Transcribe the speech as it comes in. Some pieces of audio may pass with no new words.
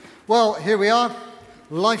Well, here we are,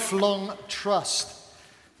 Lifelong Trust.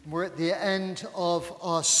 We're at the end of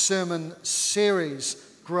our sermon series,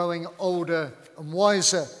 Growing Older and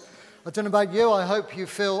Wiser. I don't know about you, I hope you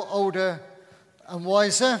feel older and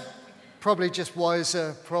wiser. Probably just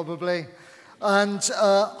wiser, probably. And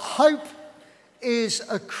hope is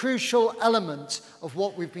a crucial element of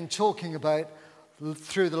what we've been talking about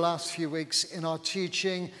through the last few weeks in our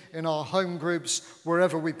teaching, in our home groups,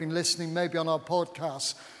 wherever we've been listening, maybe on our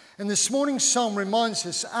podcasts. And this morning's psalm reminds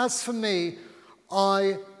us, as for me,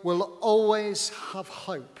 I will always have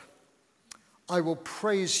hope. I will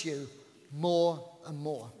praise you more and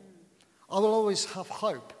more. I will always have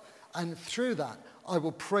hope. And through that, I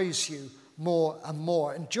will praise you more and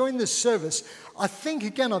more. And during this service, I think,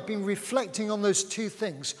 again, I've been reflecting on those two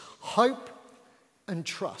things, hope and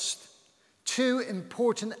trust. Two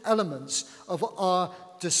important elements of our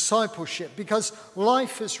discipleship. Because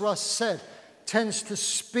life, as Russ said, tends to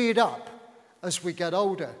speed up as we get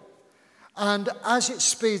older. And as it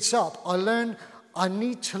speeds up, I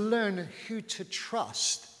need to learn who to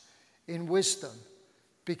trust in wisdom,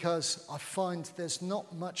 because I find there's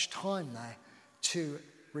not much time there to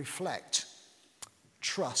reflect.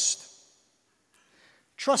 Trust.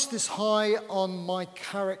 Trust is high on my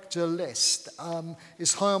character list.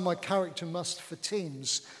 It's high on my character must for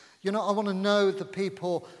teams. You know, I want to know the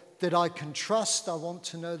people that I can trust. I want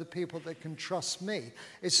to know the people that can trust me.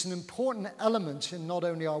 It's an important element in not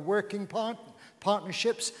only our working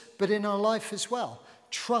partnerships, but in our life as well.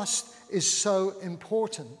 Trust is so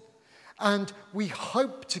important. And we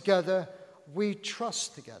hope together, we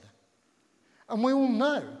trust together. And we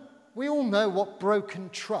all know what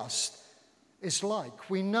broken trust is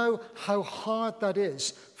like. We know how hard that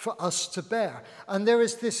is for us to bear. And there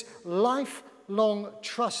is this lifelong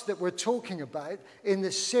trust that we're talking about in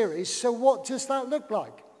this series. So what does that look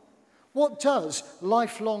like? What does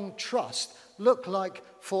lifelong trust look like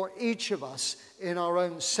for each of us in our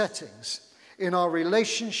own settings, in our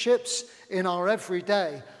relationships, in our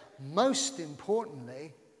everyday, most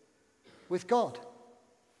importantly, with God?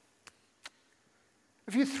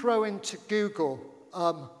 If you throw into Google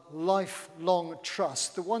lifelong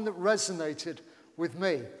trust, the one that resonated with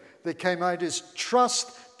me that came out is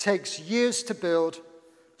trust takes years to build,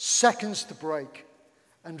 seconds to break,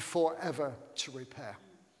 and forever to repair.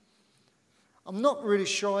 I'm not really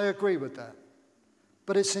sure I agree with that,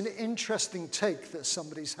 but it's an interesting take that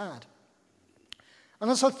somebody's had. And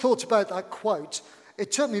as I thought about that quote,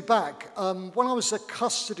 it took me back when I was a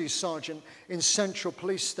custody sergeant in Central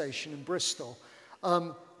Police Station in Bristol.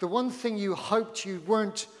 The one thing you hoped you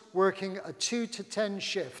weren't working a 2 to 10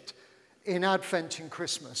 shift in Advent and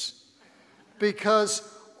Christmas,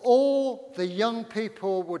 because all the young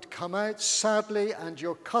people would come out, sadly, and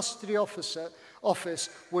your custody office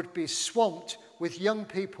would be swamped with young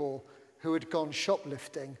people who had gone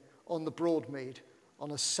shoplifting on the Broadmead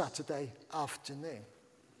on a Saturday afternoon.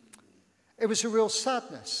 It was a real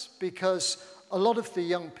sadness, because a lot of the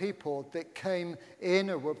young people that came in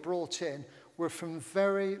or were brought in were from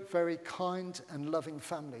very, very kind and loving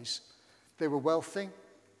families. They were wealthy.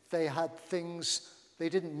 They had things they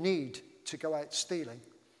didn't need to go out stealing.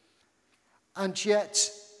 And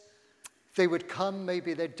yet, they would come,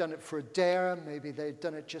 maybe they'd done it for a dare, maybe they'd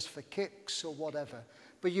done it just for kicks or whatever.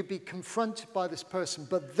 But you'd be confronted by this person.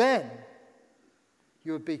 But then,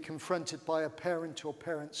 you would be confronted by a parent or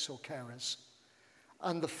parents or carers.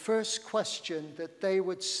 And the first question that they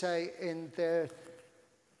would say in their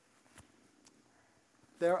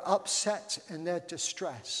upset and their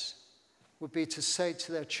distress would be to say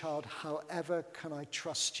to their child, however can I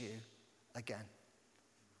trust you again?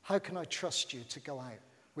 How can I trust you to go out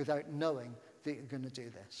without knowing that you're going to do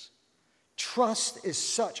this? Trust is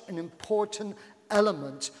such an important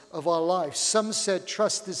element of our life. Some said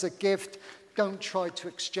trust is a gift. Don't try to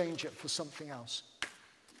exchange it for something else.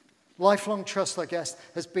 Lifelong trust, I guess,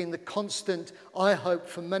 has been the constant, I hope,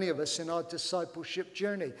 for many of us in our discipleship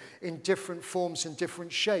journey in different forms and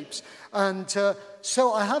different shapes. And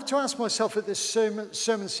so I have to ask myself at this sermon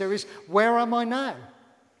series, where am I now?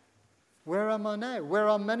 Where am I now? Where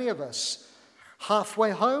are many of us?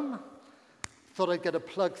 Halfway home? Thought I'd get a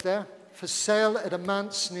plug there. For sale at a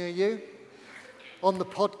manse near you on the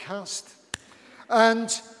podcast.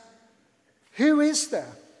 And who is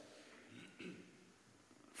there?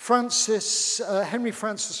 Henry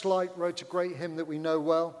Francis Lyte wrote a great hymn that we know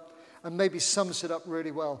well, and maybe sums it up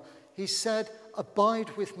really well. He said,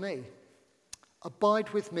 "Abide with me. Abide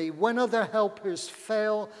with me. When other helpers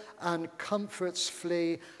fail and comforts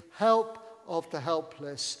flee, help of the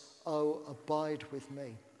helpless, oh, abide with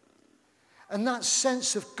me." And that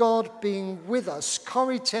sense of God being with us,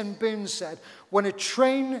 Corrie ten Boom said, when a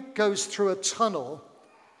train goes through a tunnel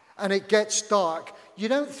and it gets dark, you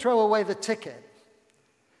don't throw away the ticket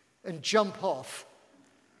and jump off.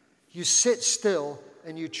 You sit still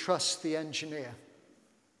and you trust the engineer.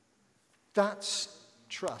 That's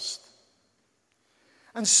trust.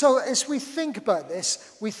 And so as we think about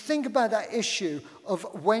this, we think about that issue of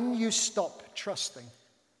when you stop trusting.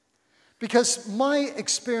 Because my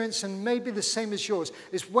experience, and maybe the same as yours,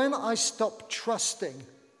 is when I stop trusting,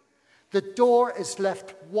 the door is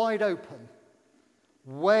left wide open,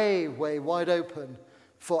 way, way wide open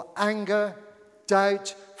for anger,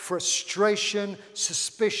 doubt, frustration,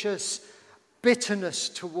 suspicious, bitterness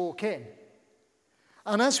to walk in.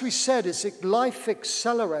 And as we said, as life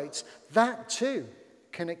accelerates, that too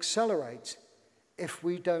can accelerate if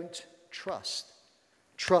we don't trust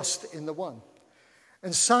in the one.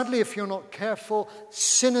 And sadly, if you're not careful,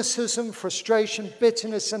 cynicism, frustration,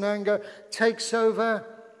 bitterness, and anger takes over,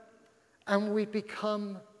 and we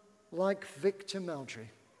become like Victor Meldrew.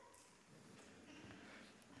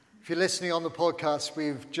 If you're listening on the podcast,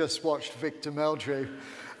 we've just watched Victor Meldrew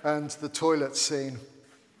and the toilet scene.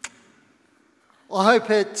 I hope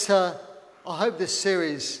this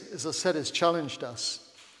series, as I said, has challenged us.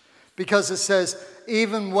 Because it says,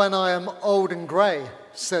 even when I am old and grey,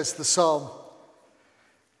 says the psalm.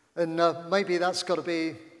 And maybe that's got to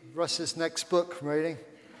be Russ's next book reading.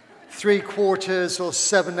 3/4 or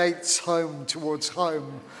 7/8 home towards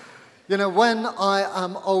home. You know, when I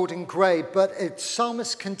am old and grey, but the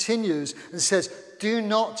psalmist continues and says, do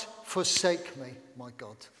not forsake me, my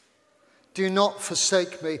God. Do not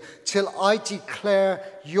forsake me till I declare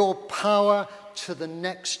your power to the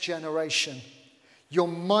next generation, your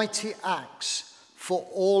mighty acts for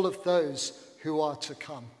all of those who are to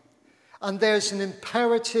come. And there's an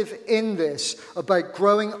imperative in this about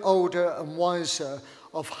growing older and wiser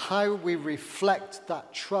of how we reflect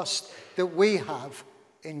that trust that we have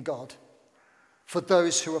in God for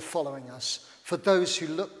those who are following us, for those who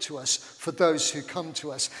look to us, for those who come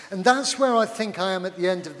to us. And that's where I think I am at the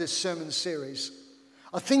end of this sermon series.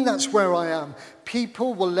 I think that's where I am.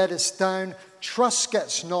 People will let us down, trust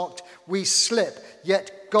gets knocked, we slip,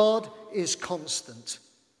 yet God is constant,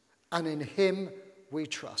 and in him we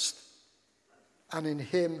trust. And in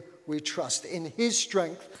him we trust. In his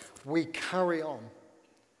strength we carry on.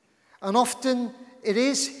 And often it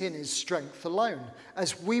is in his strength alone,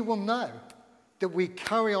 as we will know, that we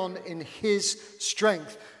carry on in his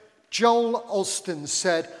strength. Joel Osteen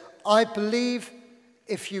said, I believe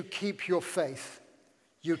if you keep your faith,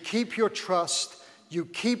 you keep your trust, you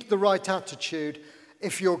keep the right attitude,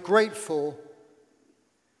 if you're grateful,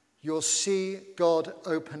 you'll see God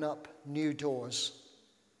open up new doors.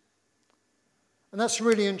 And that's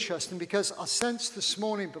really interesting because I sensed this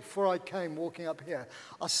morning before I came walking up here,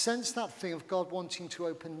 I sensed that thing of God wanting to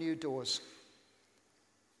open new doors.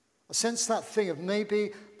 I sense that thing of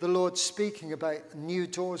maybe the Lord speaking about new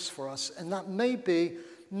doors for us. And that may be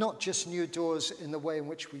not just new doors in the way in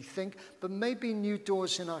which we think, but maybe new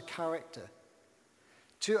doors in our character.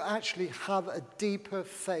 To actually have a deeper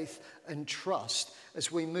faith and trust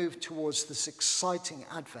as we move towards this exciting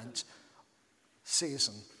Advent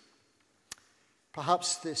season.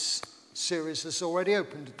 Perhaps this series has already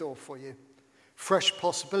opened a door for you. Fresh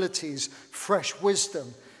possibilities, fresh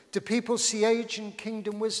wisdom. Do people see age and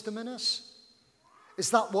kingdom wisdom in us?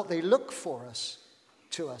 Is that what they look for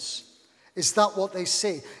to us? Is that what they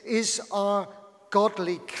see? Is our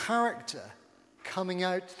godly character coming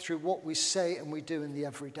out through what we say and we do in the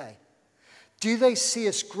everyday? Do they see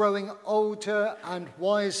us growing older and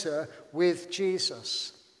wiser with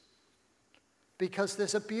Jesus? Because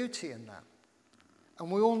there's a beauty in that.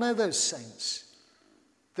 And we all know those saints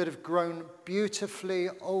that have grown beautifully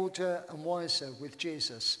older and wiser with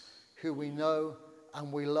Jesus, who we know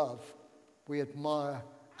and we love, we admire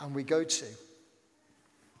and we go to.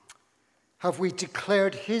 Have we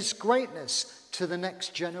declared his greatness to the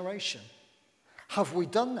next generation? Have we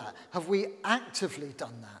done that? Have we actively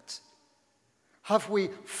done that? Have we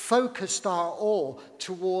focused our awe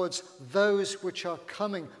towards those which are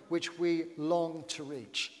coming, which we long to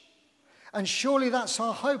reach? And surely that's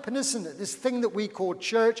our hope, and isn't it? This thing that we call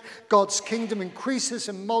church, God's kingdom increases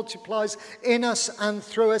and multiplies in us and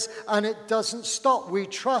through us, and it doesn't stop. We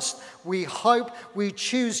trust, we hope, we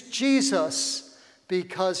choose Jesus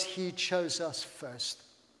because he chose us first.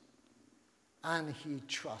 And he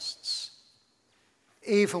trusts,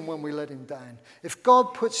 even when we let him down. If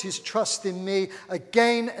God puts his trust in me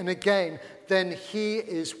again and again, then he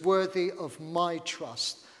is worthy of my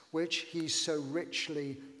trust, which he so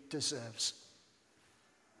richly deserves.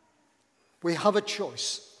 We have a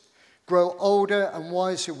choice. grow older and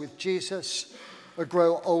wiser with Jesus, or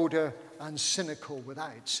grow older and cynical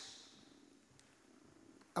without.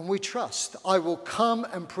 And we trust. I will come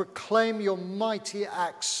and proclaim your mighty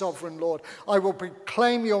acts, sovereign Lord. I will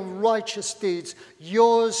proclaim your righteous deeds,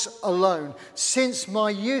 yours alone. Since my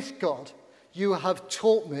youth, God, you have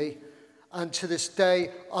taught me, and to this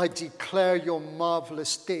day I declare your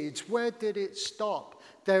marvelous deeds. Where did it stop?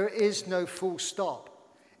 There is no full stop.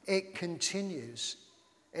 It continues.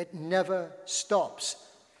 It never stops,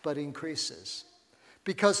 but increases.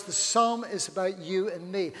 Because the psalm is about you and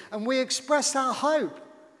me. And we express our hope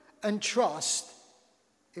and trust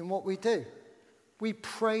in what we do. We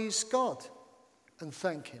praise God and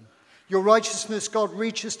thank him. Your righteousness, God,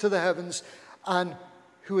 reaches to the heavens, and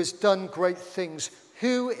who has done great things.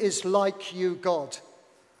 Who is like you, God?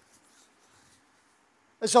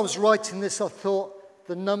 As I was writing this, I thought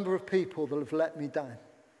the number of people that have let me down.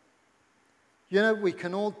 You know, we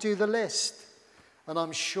can all do the list, and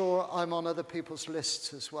I'm sure I'm on other people's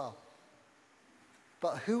lists as well.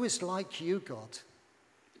 But who is like you, God,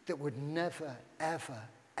 that would never, ever,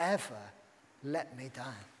 ever let me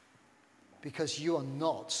down? Because you are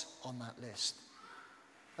not on that list,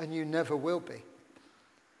 and you never will be.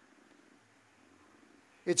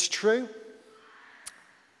 It's true,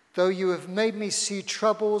 though you have made me see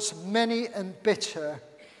troubles many and bitter,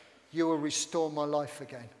 you will restore my life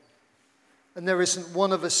again. And there isn't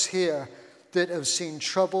one of us here that have seen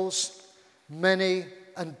troubles many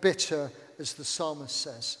and bitter, as the psalmist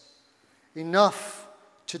says. Enough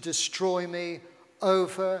to destroy me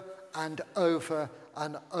over and over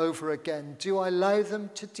and over again. Do I allow them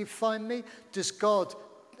to define me? Does God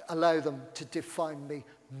allow them to define me?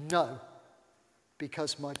 No,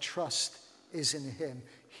 because my trust is in him.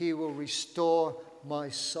 He will restore my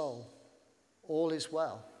soul. All is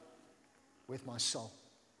well with my soul.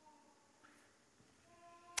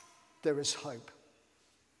 There is hope.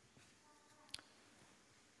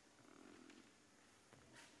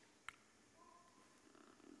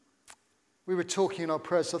 We were talking in our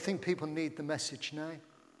prayers. I think people need the message now.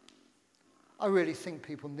 I really think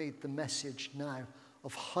people need the message now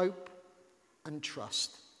of hope and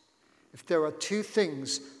trust. If there are two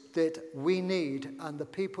things that we need, and the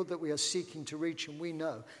people that we are seeking to reach, and we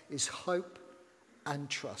know, is hope and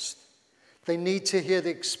trust. They need to hear the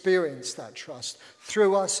experience, that trust,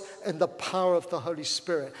 through us and the power of the Holy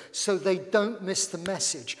Spirit, so they don't miss the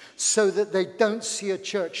message, so that they don't see a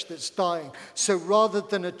church that's dying. So rather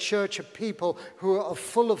than a church of people who are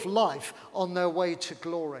full of life on their way to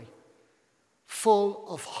glory, full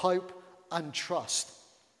of hope and trust,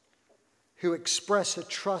 who express a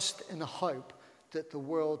trust and a hope that the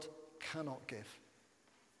world cannot give.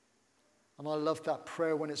 And I love that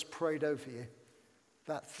prayer when it's prayed over you.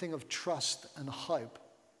 That thing of trust and hope,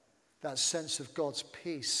 that sense of God's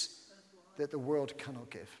peace that the world cannot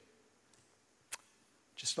give.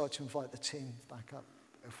 Just like to invite the team back up,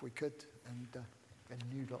 if we could, and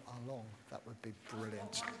you lot along. That would be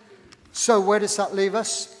brilliant. So where does that leave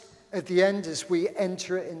us? At the end, as we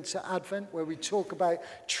enter into Advent, where we talk about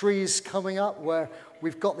trees coming up, where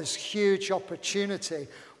we've got this huge opportunity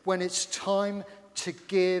when it's time to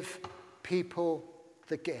give people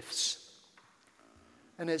the gifts.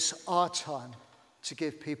 And it's our time to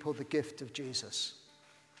give people the gift of Jesus.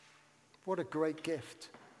 What a great gift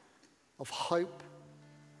of hope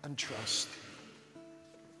and trust.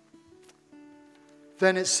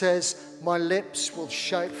 Then it says, my lips will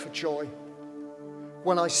shout for joy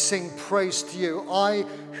when I sing praise to you, I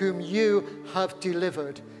whom you have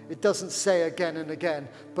delivered. It doesn't say again and again,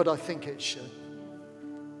 but I think it should.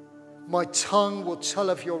 My tongue will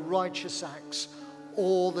tell of your righteous acts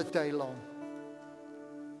all the day long.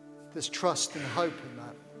 There's trust and hope in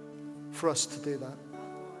that, for us to do that.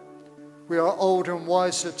 We are older and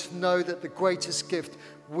wiser to know that the greatest gift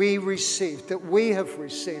we received, that we have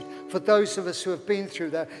received, for those of us who have been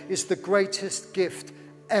through that, is the greatest gift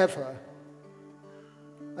ever,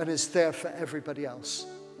 and is there for everybody else.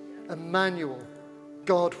 Emmanuel,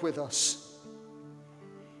 God with us.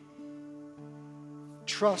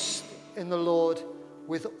 Trust in the Lord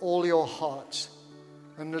with all your heart,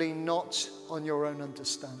 and lean not on your own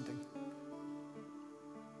understanding.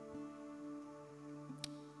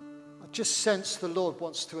 I just sense the Lord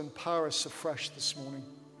wants to empower us afresh this morning.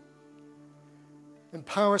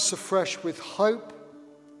 Empower us afresh with hope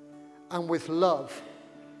and with love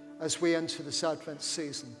as we enter this Advent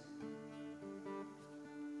season.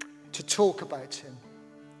 To talk about him.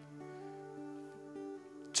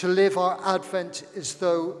 To live our Advent as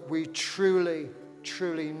though we truly,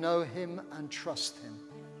 truly know him and trust him.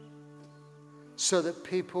 So that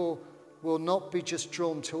people will not be just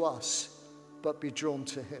drawn to us, but be drawn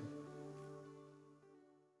to him.